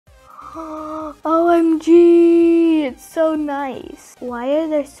OMG, it's so nice. Why are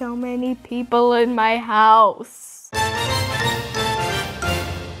there so many people in my house?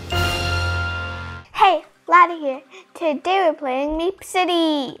 Hey, Lada here. Today we're playing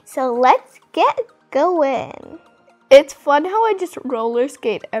MeepCity. So let's get going. It's fun how I just roller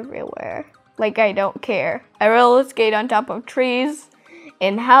skate everywhere. Like I don't care. I roller skate on top of trees,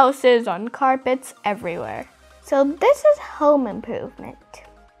 in houses, on carpets, everywhere. So this is home improvement.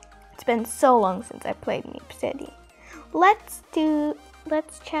 It's been so long since I played MeepCity. Let's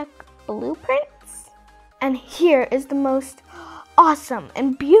check blueprints. And here is the most awesome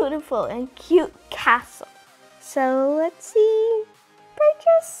and beautiful and cute castle. So let's see,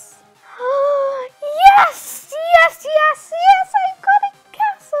 purchase. Yes, I got a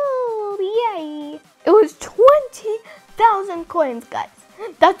castle, yay. It was 20,000 coins, guys.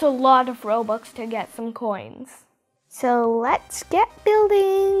 That's a lot of Robux to get some coins. So let's get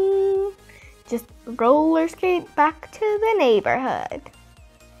building. Just roller skate back to the neighborhood.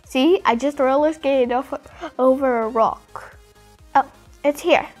 See, I just roller skated over a rock. Oh, it's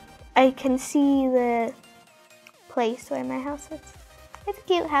here. I can see the place where my house is. It's a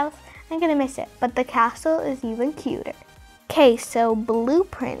cute house. I'm gonna miss it, but the castle is even cuter. Okay, so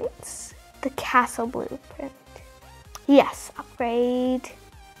blueprints. The castle blueprint. Yes, upgrade.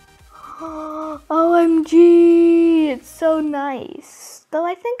 OMG, it's so nice. Though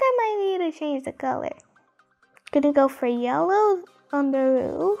I think I might need to change the color. Gonna go for yellow on the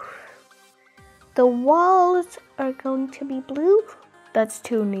roof. The walls are going to be blue. That's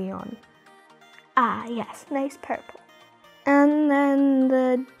too neon. Ah, yes, nice purple. And then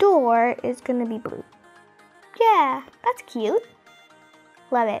the door is gonna be blue. Yeah, that's cute.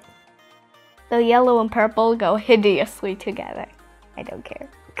 Love it. The yellow and purple go hideously together. I don't care.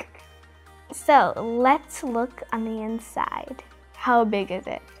 So let's look on the inside. How big is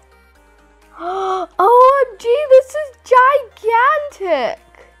it? OMG, this is gigantic.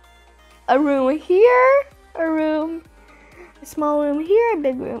 A room here, a small room here, a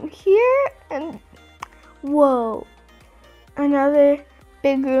big room here, and whoa. Another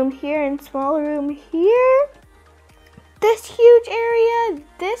big room here and small room here. This huge area,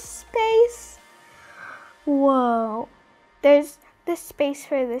 this space. Whoa. There's this space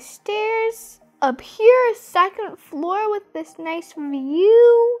for the stairs. Up here, a second floor with this nice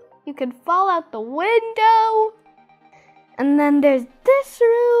view. You can fall out the window. And then there's this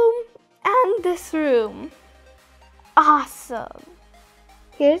room and this room. Awesome.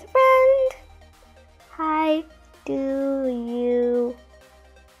 Here's a friend. Hi. Do you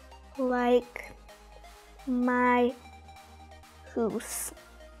like my house?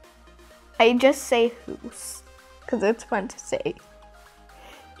 I just say house because it's fun to say.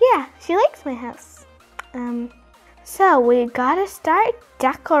 Yeah, she likes my house. So we gotta start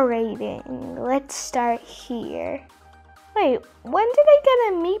decorating. Let's start here. Wait, when did I get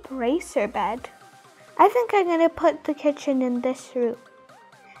a Meep racer bed? I think I'm gonna put the kitchen in this room.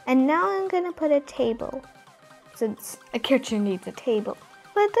 And now I'm gonna put a table. Since a kitchen needs a table.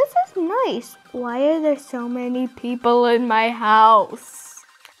 But this is nice. Why are there so many people in my house?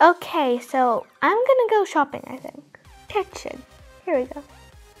 Okay, so I'm gonna go shopping, I think. Kitchen. Here we go.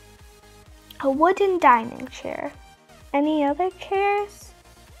 A wooden dining chair. Any other chairs?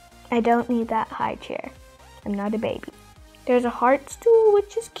 I don't need that high chair. I'm not a baby. There's a heart stool,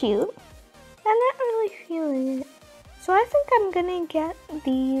 which is cute. I'm not really feeling it. So I think I'm gonna get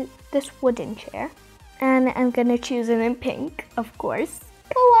this wooden chair. And I'm gonna choose it in pink, of course.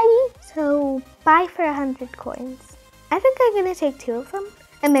 Kawaii! So, buy for 100 coins. I think I'm gonna take 2 of them,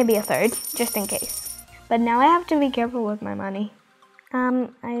 and maybe a third, just in case. But now I have to be careful with my money.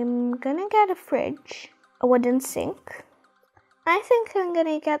 I'm gonna get a fridge, a wooden sink. I think I'm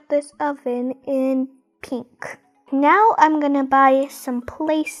gonna get this oven in pink. Now I'm gonna buy some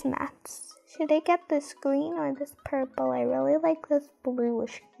placemats. Should I get this green or this purple? I really like this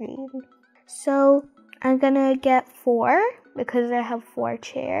bluish green. So, I'm gonna get 4 because I have 4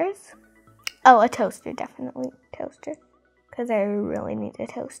 chairs. Oh, a toaster, definitely toaster. Because I really need a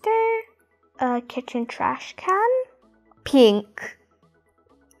toaster. A kitchen trash can. Pink.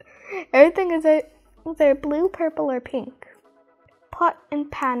 Everything is either blue, purple, or pink. Pot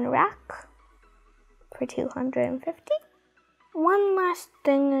and pan rack for 250. One last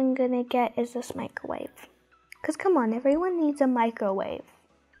thing I'm gonna get is this microwave. Because come on, everyone needs a microwave.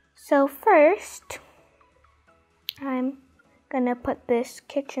 So first, I'm gonna put this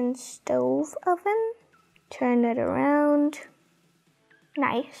kitchen stove oven, turn it around,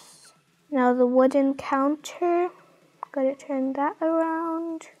 nice. Now the wooden counter, gonna turn that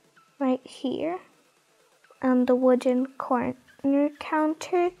around right here. And the wooden And your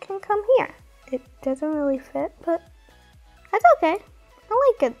counter can come here. It doesn't really fit, but that's okay.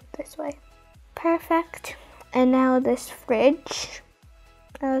 I like it this way. Perfect. And now this fridge.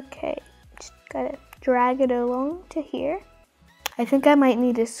 Okay, just gotta drag it along to here. I think I might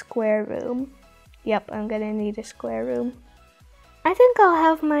need a square room. Yep, I'm gonna need a square room. I think I'll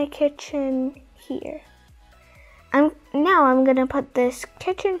have my kitchen here. Now I'm gonna put this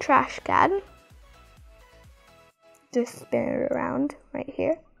kitchen trash can. Just spin it around right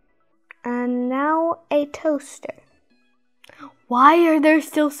here. And now a toaster. Why are there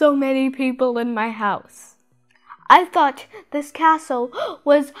still so many people in my house? I thought this castle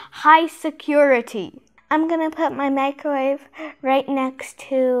was high security. I'm gonna put my microwave right next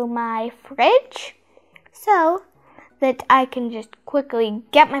to my fridge so that I can just quickly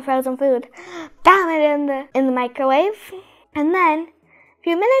get my frozen food, bam it in the microwave, and then a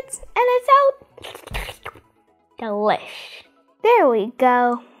few minutes and it's out. Delish. There we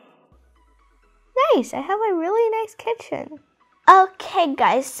go. Nice, I have a really nice kitchen. Okay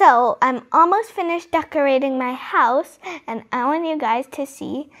guys, so I'm almost finished decorating my house and I want you guys to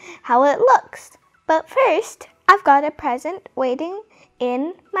see how it looks. But first, I've got a present waiting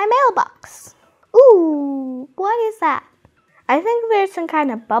in my mailbox. Ooh, what is that? I think there's some kind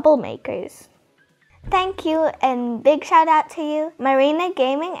of bubble makers. Thank you and big shout out to you, Marina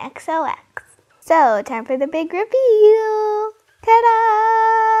Gaming XOX. So, time for the big reveal.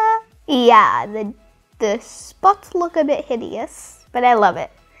 Ta-da! Yeah, the spots look a bit hideous, but I love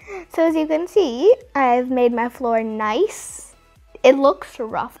it. So as you can see, I've made my floor nice. It looks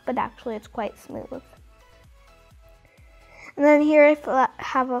rough, but actually it's quite smooth. And then here I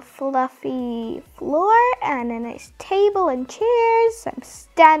have a fluffy floor and a nice table and chairs. I'm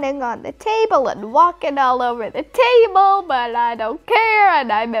standing on the table and walking all over the table, but I don't care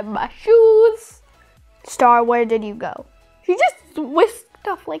and I'm in my shoes. Star, where did you go? She just whisked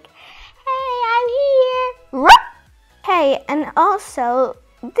off like, hey, I'm here. Hey, and also,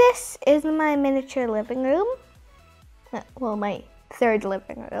 this is my miniature living room. Well, my third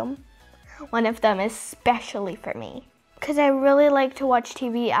living room. One of them is specially for me, because I really like to watch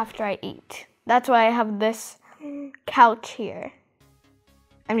TV after I eat. That's why I have this couch here.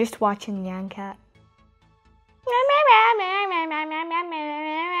 I'm just watching Nyan Cat.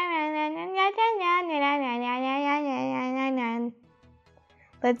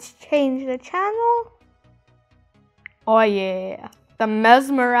 Let's change the channel. Oh yeah, the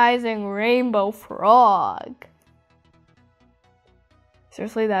mesmerizing rainbow frog.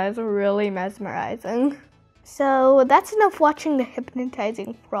 Seriously, that is really mesmerizing. So that's enough watching the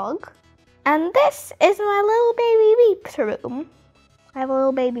hypnotizing frog. And this is my little baby Meep's room. I have a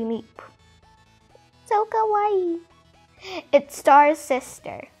little baby Meep. So kawaii. It's Star's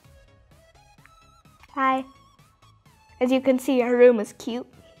sister. Hi. As you can see, her room is cute.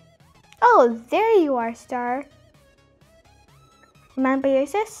 Oh, there you are, Star. Remember your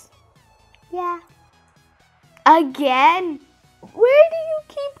sis? Yeah. Again? Where do you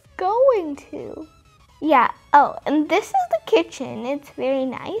keep going to? Yeah, oh, and this is the kitchen. It's very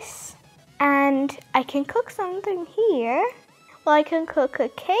nice. And I can cook something here. Well, I can cook a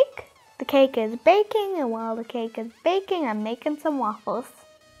cake. The cake is baking, and while the cake is baking, I'm making some waffles.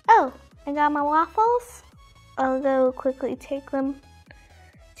 Oh, I got my waffles. I'll go quickly take them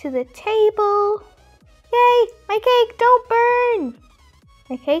to the table. Yay, my cake, don't burn.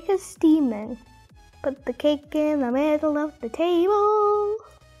 My cake is steaming. Put the cake in the middle of the table.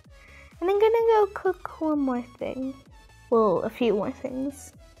 And I'm gonna go cook one more thing. Well, a few more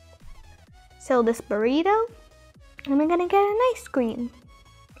things. So this burrito, and I'm gonna get an ice cream.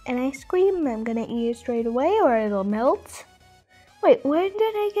 An ice cream, I'm gonna eat it straight away or it'll melt. Wait, where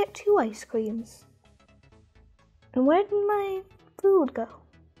did I get 2 ice creams? And where did my food go?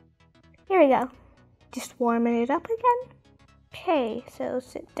 Here we go. Just warming it up again. Okay, so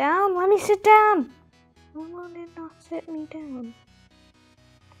sit down. Let me sit down. No one did not sit me down.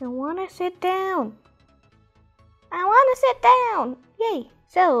 I wanna sit down. I wanna sit down. Yay.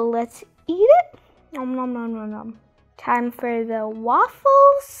 So let's eat it. Nom nom nom nom nom. Time for the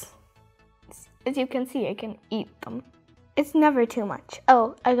waffles. As you can see, I can eat them. It's never too much.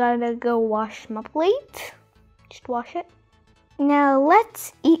 Oh, I gotta go wash my plate. Just wash it. Now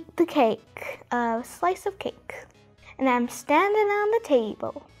let's eat the cake. A slice of cake. And I'm standing on the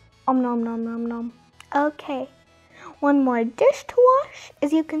table. Om nom nom nom nom. Okay. One more dish to wash.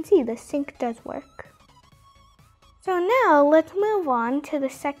 As you can see, the sink does work. So now let's move on to the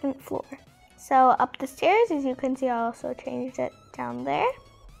second floor. So up the stairs, as you can see, I also changed it down there.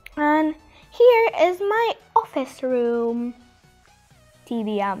 And here is my office room.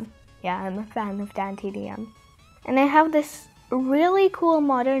 TDM. Yeah, I'm a fan of Dan TDM. And I have this really cool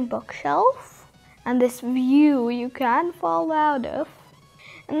modern bookshelf and this view you can't fall out of.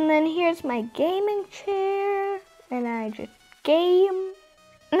 And then here's my gaming chair and I just game.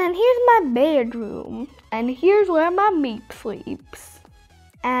 And then here's my bedroom and here's where my Meep sleeps.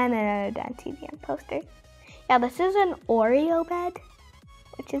 And another Dan TVM poster. Yeah, this is an Oreo bed,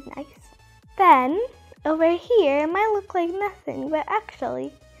 which is nice. Then over here, it might look like nothing, but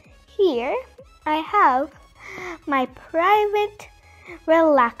actually here I have my private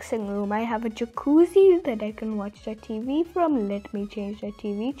relaxing room. I have a jacuzzi that I can watch the TV from. Let me change the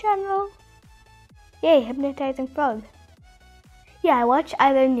TV channel. Yay, hypnotizing frog. Yeah, I watch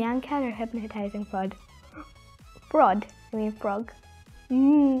either Nyan Cat or hypnotizing frog. Frog.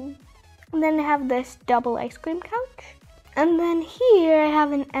 And then I have this double ice cream couch. And then here I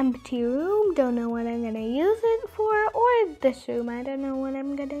have an empty room. Don't know what I'm gonna use it for. Or this room, I don't know what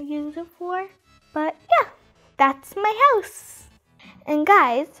I'm gonna use it for. But yeah, that's my house. And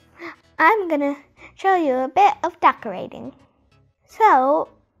guys, I'm gonna show you a bit of decorating. So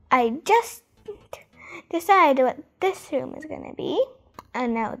I just decided what this room is gonna be.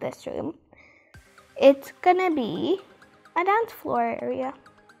 And now this room. It's gonna be a dance floor area.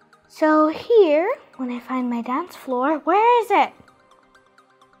 So here, when I find my dance floor, where is it?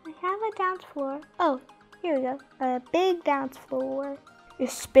 I have a dance floor. Oh, here we go. A big dance floor. You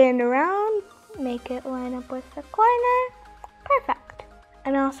spin around, make it line up with the corner. Perfect.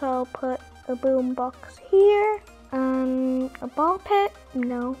 And also I'll put a boom box here. A ball pit.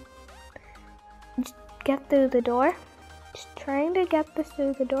 No. Just get through the door. Just trying to get this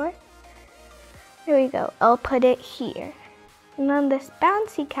through the door. There we go. I'll put it here. And on this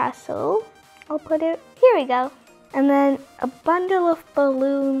bouncy castle, I'll put it, here we go. And then a bundle of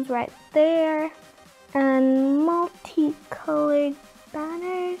balloons right there. And multicolored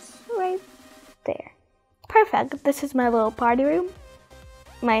banners right there. Perfect. This is my little party room.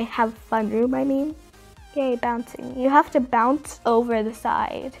 My have fun room, I mean. Yay, bouncing. You have to bounce over the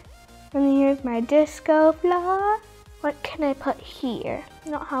side. And here's my disco floor. What can I put here?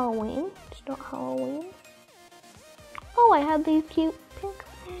 Not Halloween. It's not Halloween. Oh, I have these cute pink.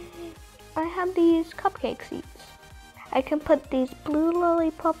 I have these cupcake seats. I can put these blue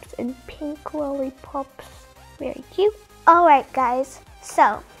lollipops and pink lollipops. Very cute. Alright guys,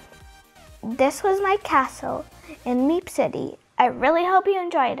 so this was my castle in MeepCity. I really hope you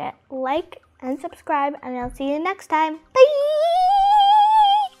enjoyed it. Like and subscribe and I'll see you next time. Bye!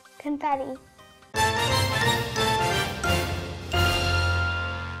 Confetti.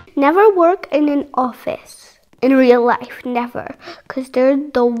 Never work in an office. In real life, never, because they're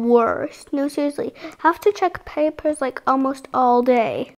the worst. No, seriously, have to check papers like almost all day.